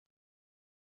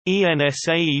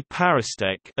ENSAE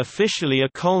ParisTech, officially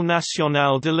École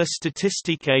nationale de la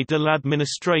statistique et de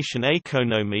l'administration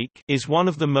économique, is one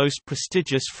of the most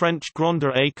prestigious French grande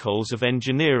écoles of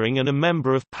engineering and a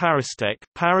member of ParisTech,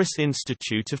 Paris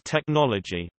Institute of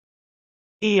Technology.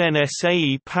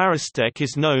 ENSAE ParisTech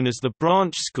is known as the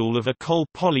branch school of École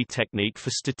Polytechnique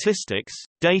for statistics,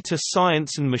 data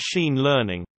science and machine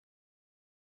learning.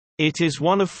 It is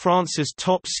one of France's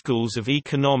top schools of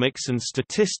economics and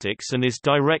statistics and is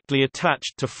directly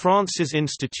attached to France's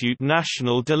Institut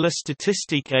National de la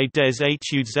Statistique et des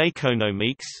Études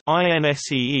Économiques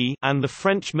 (INSEE) and the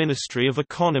French Ministry of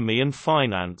Economy and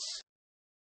Finance.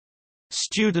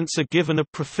 Students are given a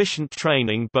proficient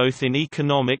training both in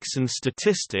economics and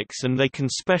statistics, and they can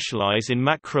specialize in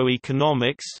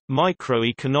macroeconomics,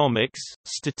 microeconomics,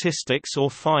 statistics or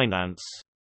finance.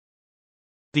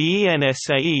 The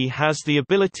ENSAE has the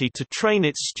ability to train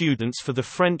its students for the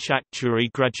French actuary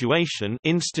graduation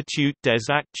Institut des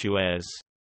Actuaires.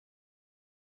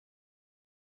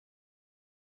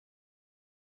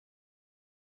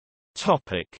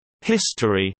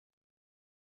 History.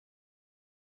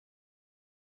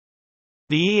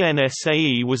 The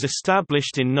ENSAE was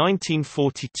established in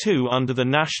 1942 under the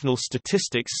National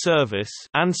Statistics Service,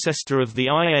 ancestor of the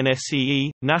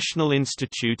INSEE, National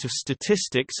Institute of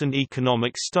Statistics and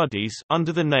Economic Studies,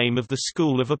 under the name of the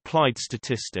School of Applied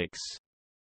Statistics.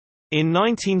 In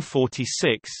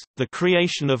 1946, the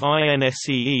creation of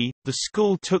INSEE, the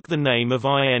school took the name of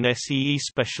INSEE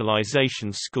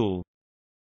Specialization School.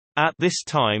 At this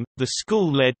time, the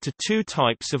school led to two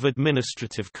types of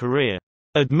administrative career.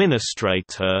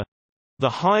 Administrator, the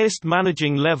highest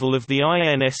managing level of the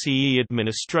INSEE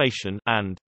administration,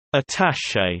 and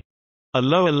attaché, a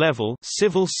lower level,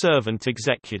 civil servant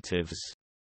executives.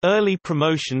 Early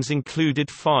promotions included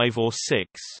 5 or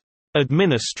 6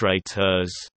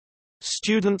 administrators,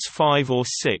 students 5 or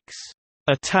 6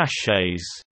 attachés,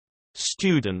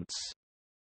 students.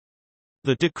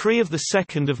 The decree of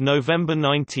 2 November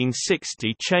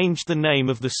 1960 changed the name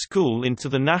of the school into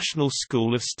the National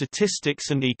School of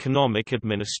Statistics and Economic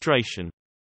Administration.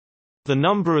 The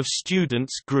number of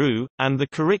students grew, and the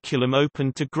curriculum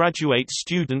opened to graduate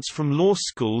students from law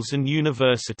schools and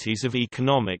universities of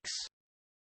economics.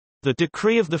 The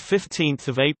decree of 15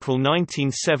 April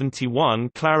 1971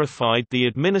 clarified the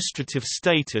administrative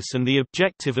status and the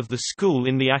objective of the school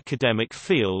in the academic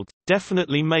field,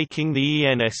 definitely making the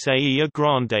ENSAE a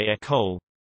grande école.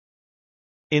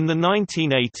 In the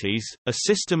 1980s, a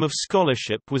system of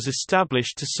scholarship was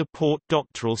established to support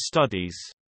doctoral studies.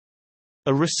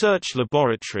 A research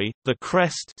laboratory, the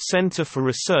CREST Center for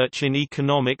Research in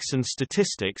Economics and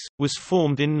Statistics, was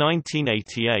formed in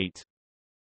 1988.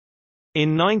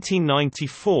 In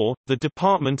 1994, the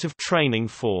Department of Training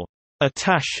for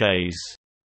Attachés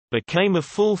became a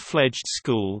full-fledged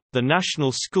school, the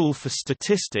National School for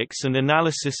Statistics and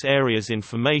Analysis Areas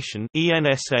Information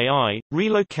 (ENSAI),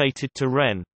 relocated to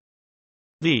Rennes.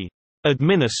 The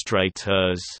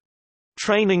administrators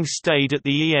training stayed at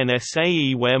the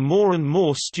ENSAE, where more and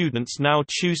more students now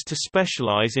choose to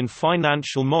specialize in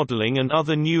financial modeling and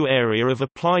other new area of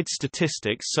applied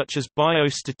statistics such as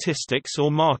biostatistics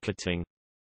or marketing.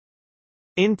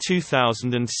 In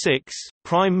 2006,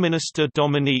 Prime Minister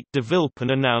Dominique de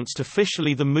Villepin announced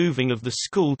officially the moving of the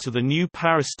school to the new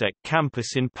ParisTech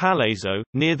campus in Palaiseau,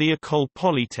 near the École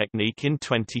Polytechnique in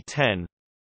 2010.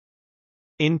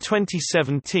 In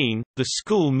 2017, the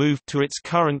school moved to its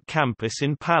current campus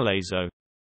in Palaiseau.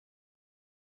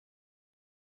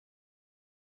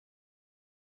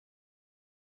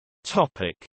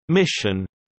 Mission.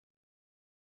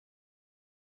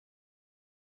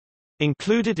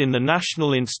 Included in the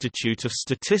National Institute of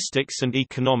Statistics and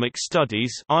Economic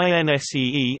Studies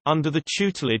 (INSEE), under the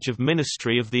tutelage of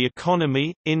Ministry of the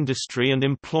Economy, Industry and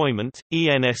Employment,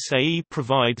 ENSAE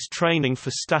provides training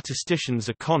for statisticians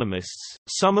economists,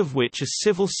 some of which are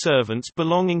civil servants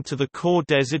belonging to the Corps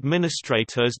des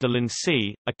Administrateurs de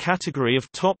l'ENSEE, a category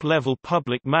of top-level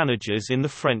public managers in the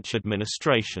French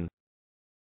administration.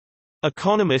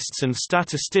 Economists and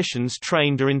statisticians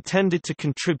trained are intended to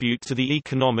contribute to the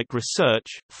economic research.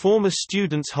 Former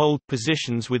students hold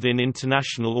positions within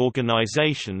international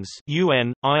organizations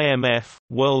UN, IMF,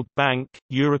 World Bank,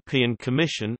 European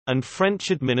Commission, and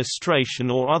French administration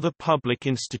or other public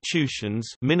institutions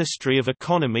Ministry of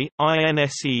Economy,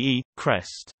 INSEE,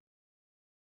 CREST.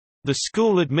 The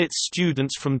school admits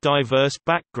students from diverse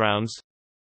backgrounds,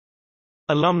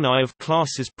 alumni of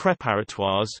classes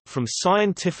préparatoires from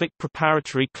scientific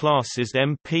preparatory classes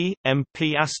MP,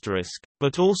 MP*,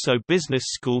 but also business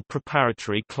school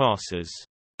preparatory classes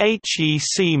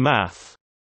HEC Math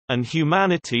and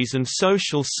Humanities and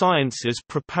Social Sciences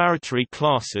preparatory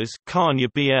classes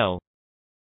 (BL).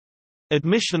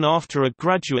 Admission after a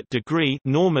graduate degree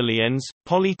normally ENS,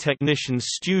 polytechnicians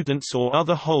students or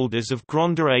other holders of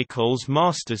Grande École's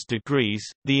master's degrees.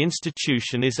 The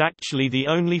institution is actually the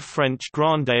only French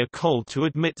Grande École to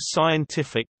admit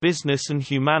scientific, business and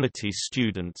humanities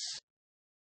students.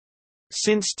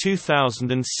 Since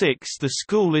 2006 the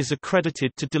school is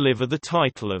accredited to deliver the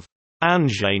title of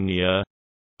ingénieur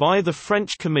by the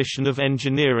French Commission of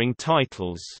Engineering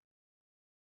Titles.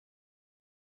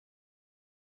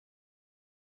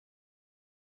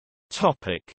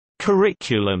 Topic: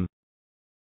 Curriculum.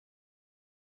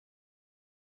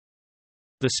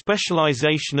 The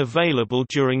specialization available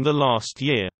during the last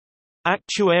year: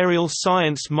 Actuarial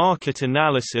Science, Market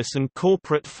Analysis and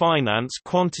Corporate Finance,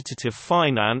 Quantitative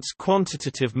Finance,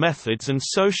 Quantitative Methods and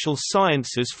Social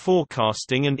Sciences,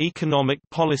 Forecasting and Economic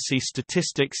Policy,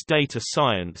 Statistics, Data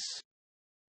Science.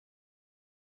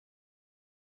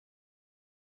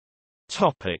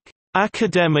 Topic: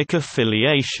 Academic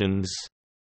affiliations.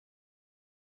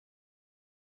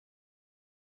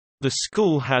 The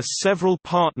school has several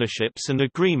partnerships and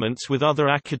agreements with other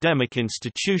academic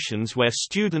institutions where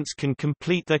students can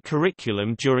complete their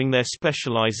curriculum during their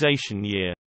specialization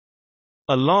year.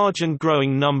 A large and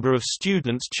growing number of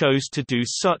students chose to do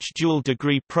such dual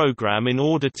degree program in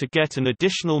order to get an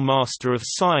additional Master of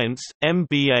Science,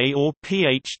 MBA or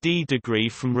PhD degree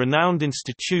from renowned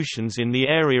institutions in the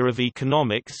area of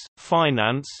economics,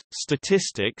 finance,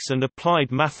 statistics and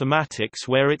applied mathematics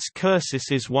where its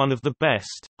cursus is one of the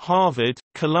best: Harvard,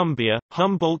 Columbia,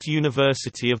 Humboldt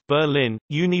University of Berlin,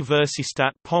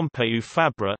 Universitat Pompeu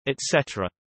Fabra, etc.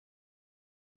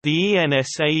 The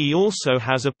ENSAE also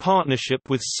has a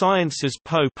partnership with Sciences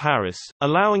Po Paris,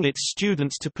 allowing its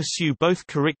students to pursue both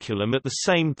curriculum at the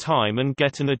same time and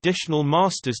get an additional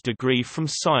master's degree from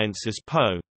Sciences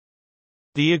Po.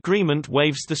 The agreement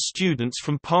waives the students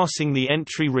from passing the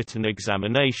entry written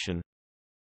examination.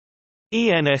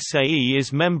 ENSAE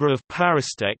is member of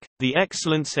ParisTech, the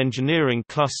excellence engineering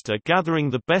cluster gathering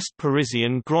the best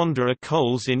Parisian Grande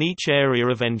Écoles in each area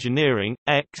of engineering: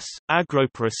 X,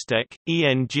 AgroParisTech,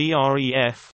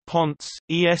 ENGREF, Ponce,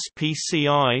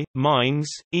 ESPCI, Mines,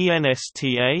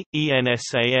 ENSTA,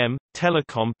 ENSAM,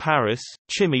 Telecom Paris,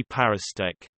 Chimie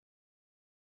ParisTech.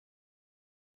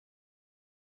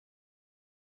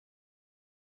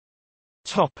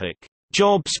 Topic: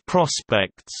 Jobs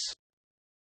prospects.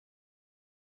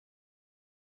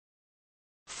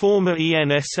 Former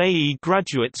ENSAE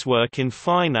graduates work in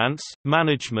finance,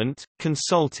 management,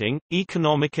 consulting,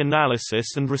 economic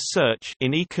analysis and research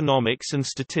in economics and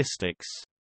statistics.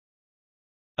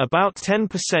 About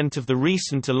 10% of the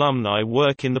recent alumni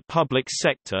work in the public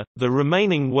sector, the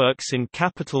remaining works in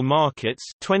capital markets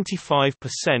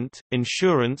 25%,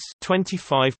 insurance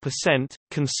 25%,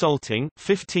 consulting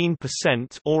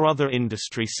 15% or other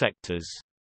industry sectors.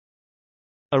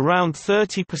 Around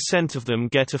 30% of them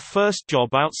get a first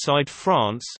job outside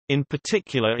France, in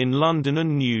particular in London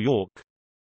and New York.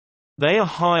 They are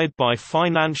hired by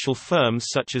financial firms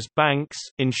such as banks,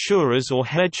 insurers or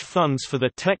hedge funds for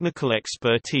their technical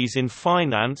expertise in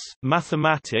finance,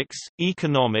 mathematics,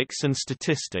 economics and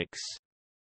statistics.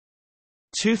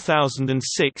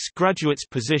 2006 graduates'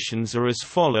 positions are as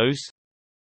follows: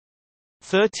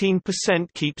 13%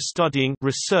 keep studying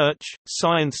research,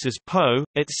 Sciences Po,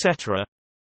 etc.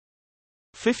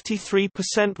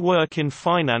 53% work in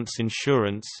finance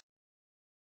insurance,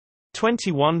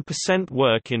 21%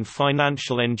 work in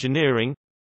financial engineering,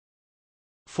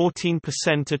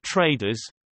 14% are traders,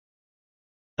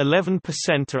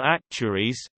 11% are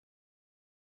actuaries,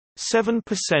 7%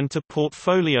 are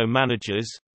portfolio managers,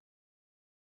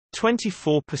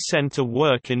 24% are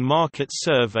work in market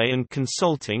survey and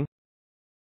consulting,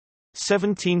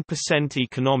 17%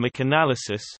 economic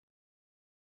analysis,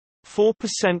 4%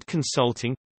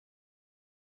 consulting,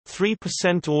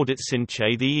 3% audit. Since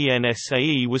the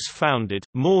ENSAE was founded,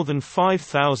 more than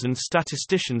 5,000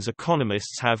 statisticians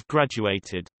economists have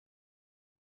graduated.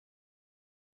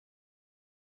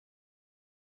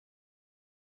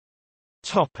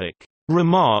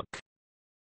 Remark.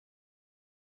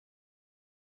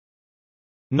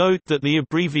 Note that the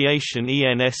abbreviation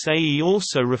ENSAE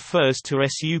also refers to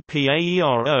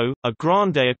SUPAERO, a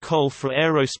Grande École for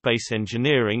Aerospace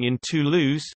Engineering in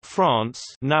Toulouse, France,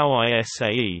 now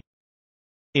ISAE.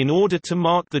 In order to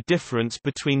mark the difference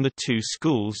between the two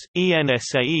schools,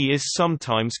 ENSAE is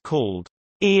sometimes called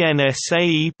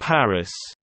ENSAE Paris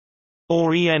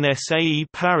or ENSAE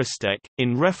ParisTech,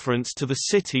 in reference to the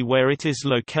city where it is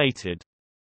located.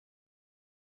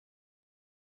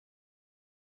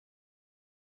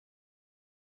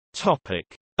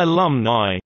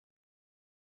 Alumni.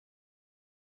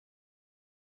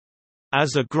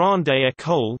 As a grande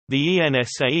école, the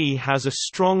ENSAE has a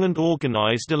strong and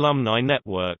organized alumni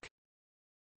network.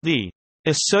 The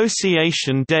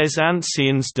Association des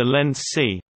Anciens de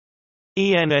l'ENSAE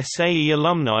ENSAE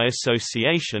Alumni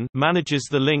Association manages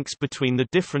the links between the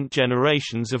different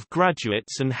generations of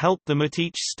graduates and help them at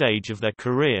each stage of their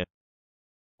career.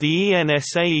 The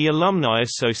ENSAE Alumni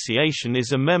Association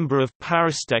is a member of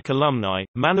ParisTech Alumni,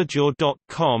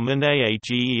 Manager.com and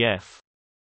AAGEF.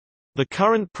 The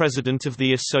current president of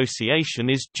the association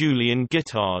is Julian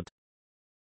Guittard.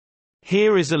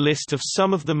 Here is a list of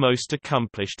some of the most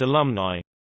accomplished alumni.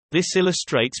 This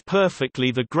illustrates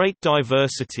perfectly the great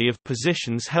diversity of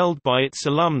positions held by its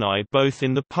alumni both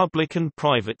in the public and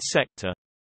private sector.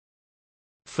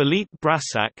 Philippe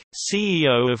Brassac,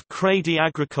 CEO of Crédit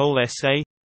Agricole SA.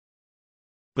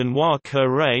 Benoît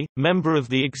Cœuré, member of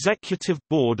the Executive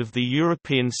Board of the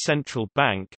European Central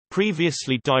Bank,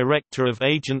 previously Director of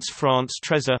Agence France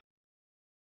Trésor.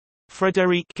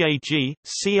 Frédéric Gagey,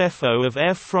 CFO of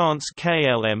Air France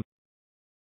KLM.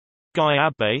 Guy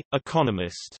Abbé,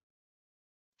 economist.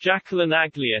 Jacqueline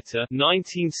Aglietta,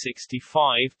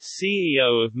 1965,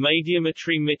 CEO of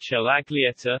Médiamétrie. Michel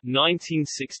Aglietta,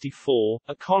 1964,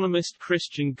 economist.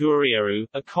 Christian Gurieru,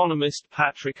 economist.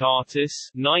 Patrick Artis,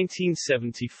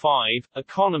 1975,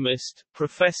 economist,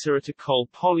 professor at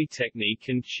École Polytechnique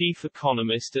and chief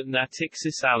economist at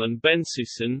Natixis. Alain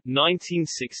Bensoussan,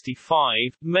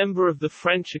 1965, member of the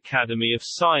French Academy of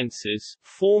Sciences,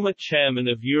 former chairman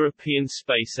of European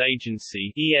Space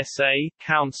Agency (ESA)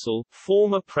 Council,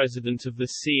 former president of the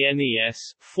CNES,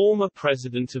 former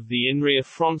president of the INRIA.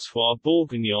 François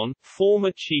Bourguignon, former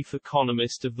chief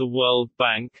economist of the World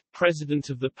Bank, president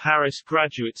of the Paris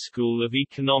Graduate School of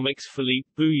Economics. Philippe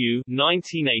Bouillou,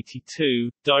 1982,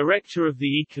 director of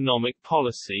the Economic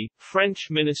Policy, French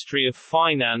Ministry of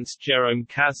Finance. Jérôme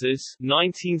Cazes,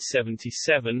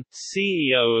 1977,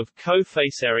 CEO of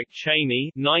Coface. Eric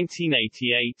Cheney,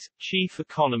 1988, chief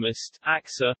economist,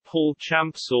 AXA. Paul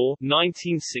Champsaur,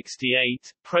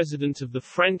 1968, president of the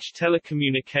French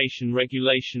Telecommunication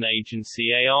Regulation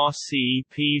Agency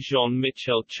ARCEP.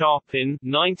 Jean-Michel Charpin,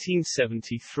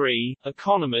 1973,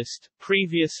 economist,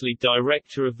 previously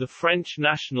director of the French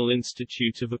National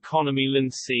Institute of Economy.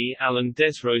 l'ENSAE. Alain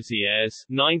Desrosières,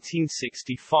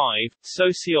 1965,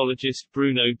 sociologist.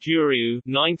 Bruno Durieux,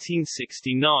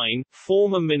 1969,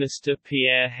 former minister.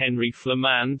 Pierre-Henry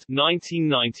Flamand,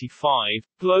 1995,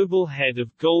 global head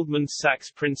of Goldman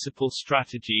Sachs Principal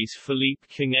Strategies. Philippe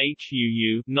King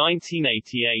HUU,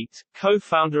 1988,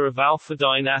 co-founder of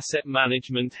Alphadyne Asset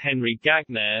Management. Henry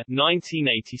Gagnaire,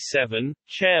 1987,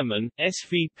 chairman,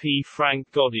 SVP.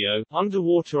 Frank Godiot,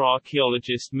 underwater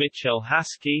archaeologist. Michel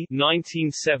Haskey,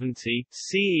 1970,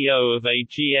 CEO of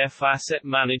AGF Asset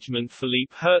Management.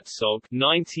 Philippe Herzog,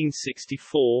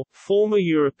 1964, former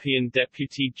European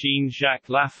deputy. Jean-Jacques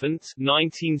Lafont,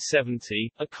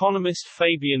 1970, economist.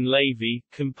 Fabien Lévy,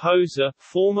 composer,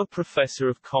 former professor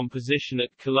of composition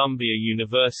at Columbia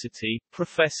University,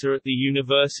 professor at the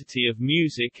University of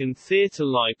Music and Theatre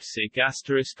Leipzig.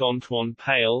 Antoine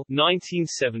Pale,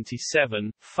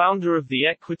 1977, founder of the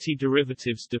Equity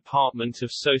Derivatives Department of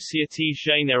Société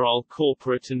Générale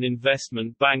Corporate and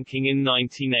Investment Banking in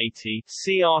 1980.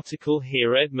 See article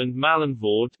here. Edmund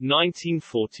Malenvoord,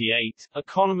 1948,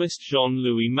 economist.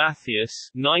 Jean-Louis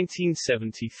Mathias,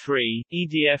 1973,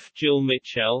 EDF. Jill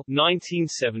Mitchell,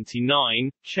 1979,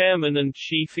 chairman and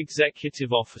chief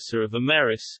executive officer of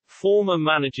Ameris, former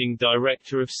managing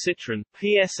director of Citroën,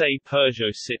 PSA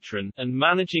Peugeot Citroën, and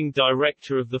managing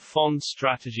director of the Fonds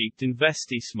Stratégique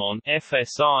d'Investissement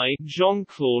 (FSI).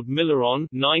 Jean-Claude Milleron,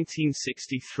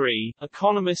 1963,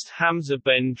 economist. Hamza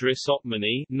Ben Driss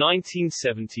Otmani,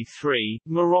 1973,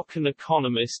 Moroccan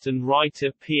economist and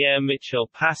writer. Pierre-Michel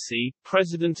Passy,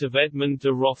 president of Edmond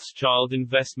de Rothschild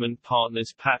Investment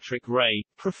Partners. Patrick Ray,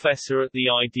 professor at the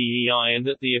IDEI and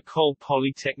at the École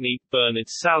Polytechnique. Bernard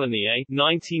Salinier,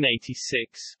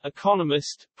 1986,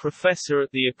 economist, professor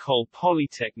at the École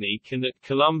Polytechnique and at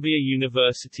Columbia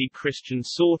University. Christian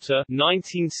Sauter,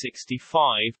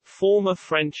 1965, former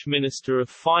French Minister of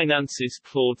Finances.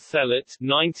 Claude Thellet,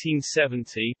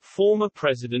 1970, former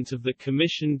president of the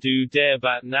Commission du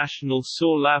débat national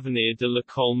sur l'avenir de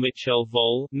l'école. Michel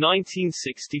Vol,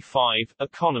 1965,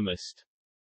 economist.